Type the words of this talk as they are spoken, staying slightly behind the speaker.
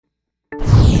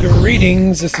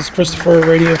Greetings, this is Christopher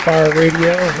Radio Fire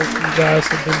Radio. I hope you guys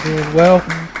have been doing well.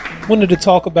 Wanted to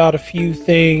talk about a few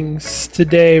things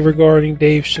today regarding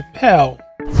Dave Chappelle.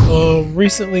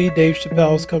 Recently, Dave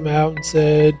Chappelle's come out and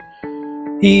said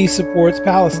he supports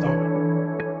Palestine.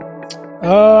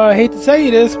 I hate to tell you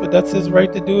this, but that's his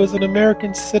right to do as an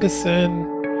American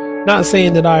citizen. Not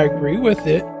saying that I agree with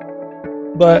it,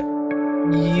 but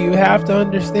you have to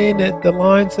understand that the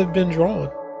lines have been drawn.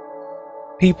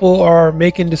 People are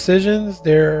making decisions.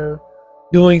 They're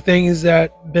doing things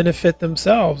that benefit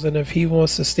themselves. And if he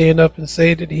wants to stand up and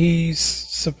say that he's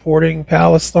supporting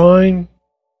Palestine,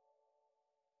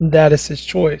 that is his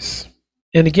choice.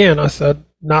 And again, I said,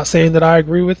 not saying that I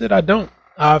agree with it. I don't.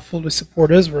 I fully support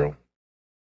Israel.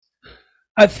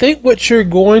 I think what you're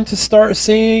going to start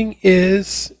seeing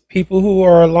is people who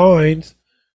are aligned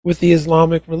with the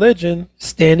Islamic religion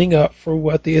standing up for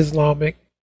what the Islamic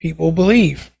people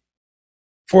believe.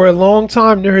 For a long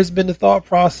time, there has been the thought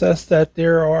process that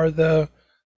there are the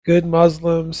good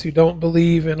Muslims who don't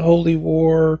believe in holy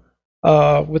war,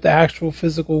 with actual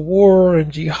physical war and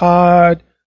jihad.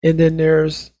 And then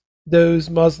there's those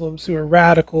Muslims who are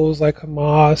radicals like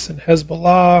Hamas and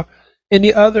Hezbollah and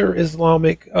the other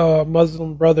Islamic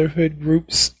Muslim Brotherhood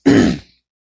groups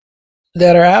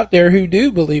that are out there who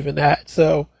do believe in that.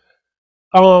 So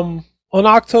on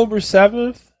October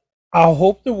 7th, I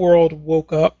hope the world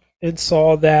woke up and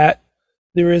saw that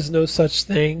there is no such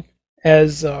thing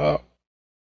as a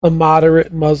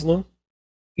moderate Muslim.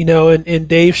 You know, and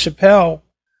Dave Chappelle,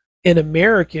 an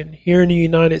American here in the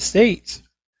United States,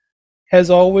 has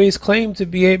always claimed to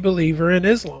be a believer in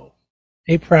Islam,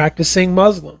 a practicing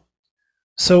Muslim.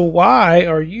 So why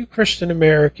are you, Christian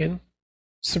American,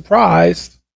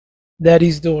 surprised that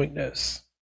he's doing this?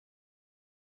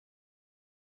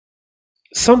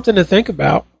 Something to think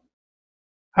about.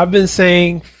 I've been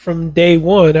saying from day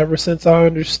one, ever since I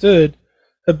understood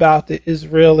about the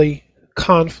Israeli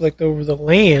conflict over the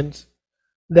land,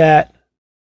 that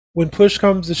when push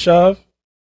comes to shove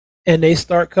and they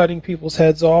start cutting people's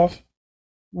heads off,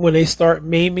 when they start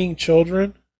maiming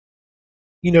children,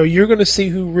 you know, you're going to see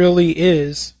who really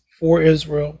is for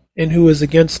Israel and who is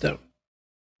against them.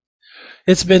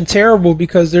 It's been terrible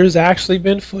because there's actually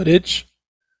been footage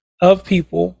of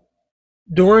people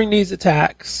during these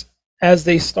attacks as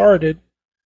they started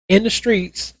in the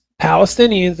streets,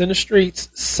 Palestinians in the streets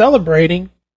celebrating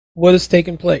what has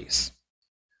taken place.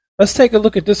 Let's take a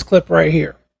look at this clip right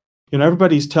here. You know,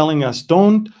 everybody's telling us,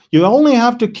 you only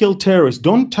have to kill terrorists.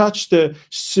 Don't touch the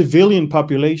civilian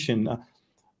population.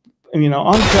 You know,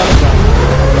 on Telegram.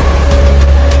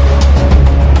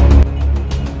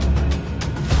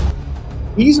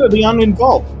 These are the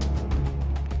uninvolved.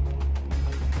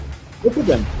 Look at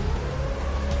them.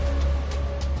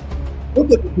 Look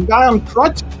at the guy on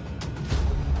crutches.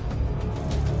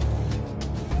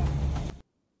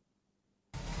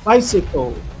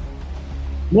 Bicycle,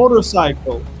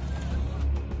 motorcycle.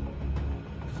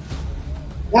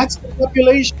 That's the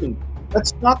population.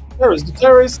 That's not the terrorists. The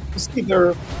terrorists, you see,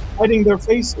 they're hiding their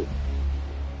faces.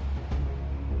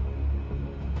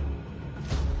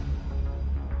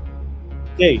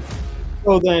 Okay,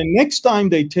 so then next time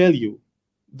they tell you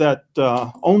that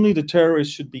only the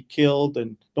terrorists should be killed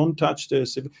and don't touch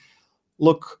this.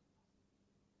 Look,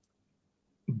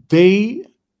 they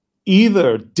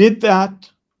either did that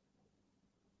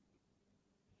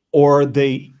or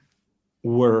they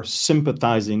were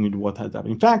sympathizing with what had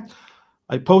happened. In fact,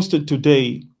 I posted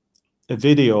today a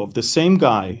video of the same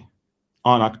guy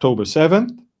on October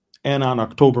 7th and on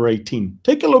October 18th.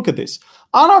 Take a look at this.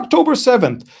 On October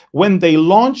 7th, when they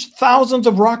launched thousands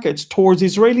of rockets towards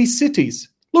Israeli cities,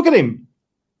 look at him.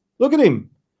 Look at him.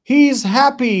 He's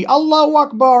happy. Allahu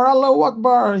Akbar, Allahu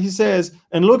Akbar, he says.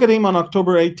 And look at him on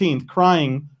October 18th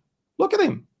crying. Look at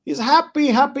him. He's happy,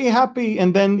 happy, happy.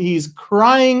 And then he's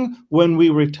crying when we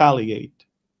retaliate.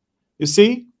 You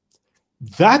see,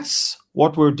 that's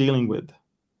what we're dealing with.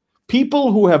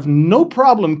 People who have no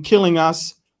problem killing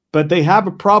us, but they have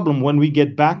a problem when we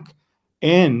get back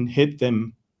and hit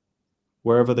them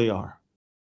wherever they are.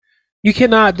 You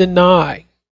cannot deny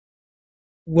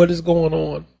what is going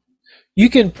on. You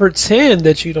can pretend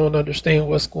that you don't understand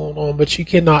what's going on, but you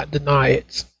cannot deny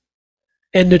it.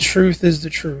 And the truth is the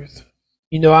truth.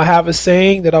 You know, I have a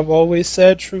saying that I've always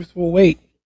said, truth will wait.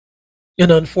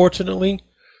 And unfortunately,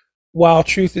 while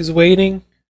truth is waiting,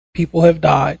 people have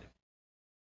died.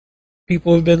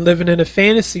 People have been living in a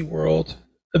fantasy world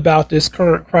about this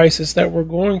current crisis that we're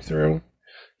going through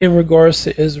in regards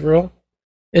to Israel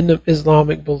and the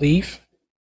Islamic belief.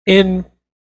 And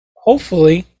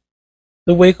hopefully,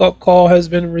 the wake-up call has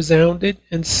been resounded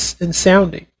and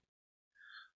sounding.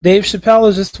 Dave Chappelle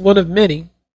is just one of many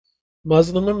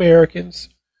Muslim Americans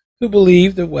who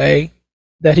believe the way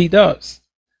that he does.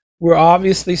 We're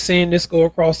obviously seeing this go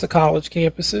across the college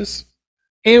campuses,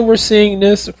 and we're seeing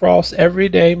this across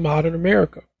everyday modern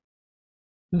America.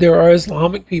 There are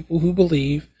Islamic people who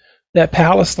believe that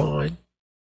Palestinians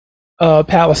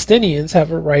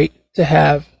have a right to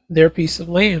have their piece of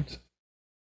land.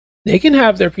 They can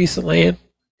have their piece of land,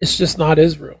 it's just not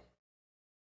Israel.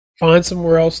 Find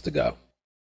somewhere else to go.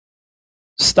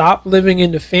 Stop living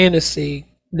in the fantasy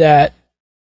that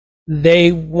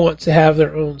they want to have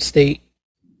their own state.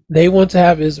 They want to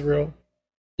have Israel.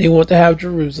 They want to have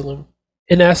Jerusalem.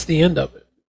 And that's the end of it.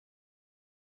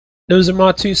 Those are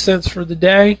my 2 cents for the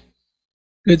day.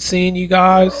 Good seeing you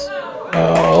guys.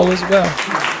 All is well.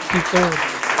 Keep going.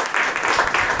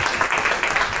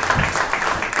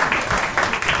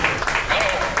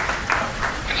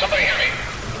 Can somebody hear me?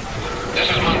 This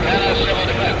is Montana Civil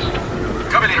Defense.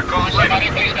 Company, you're calling Raven. Somebody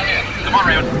please come in. Come on,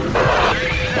 Raven.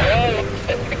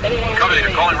 Company,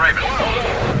 you're calling Raven.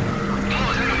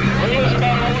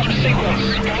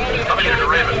 Company, you're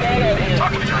Raven.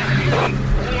 Talk to me.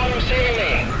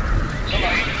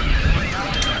 Somebody.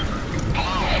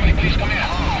 Somebody please come in.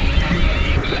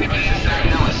 Is anybody out there?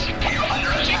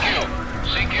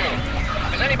 CQ.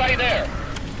 Is anybody there?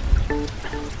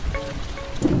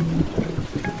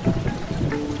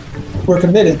 We're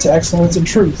committed to excellence and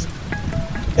truth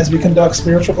as we conduct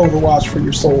spiritual overwatch for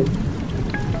your soul.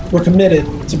 We're committed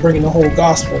to bringing the whole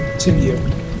gospel to you.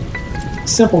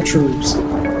 Simple truths,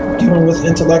 given with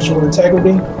intellectual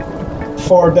integrity,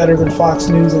 far better than Fox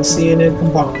News and CNN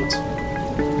combined.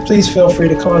 Please feel free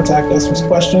to contact us with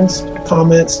questions,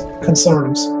 comments,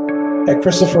 concerns at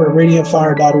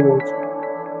Christopher@radiantfire.org.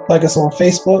 Like us on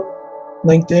Facebook,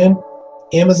 LinkedIn,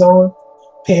 Amazon,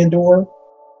 Pandora,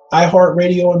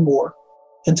 iHeartRadio, and more.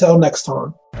 Until next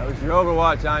time. That was your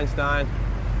Overwatch, Einstein.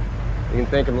 You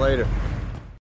can thank him later.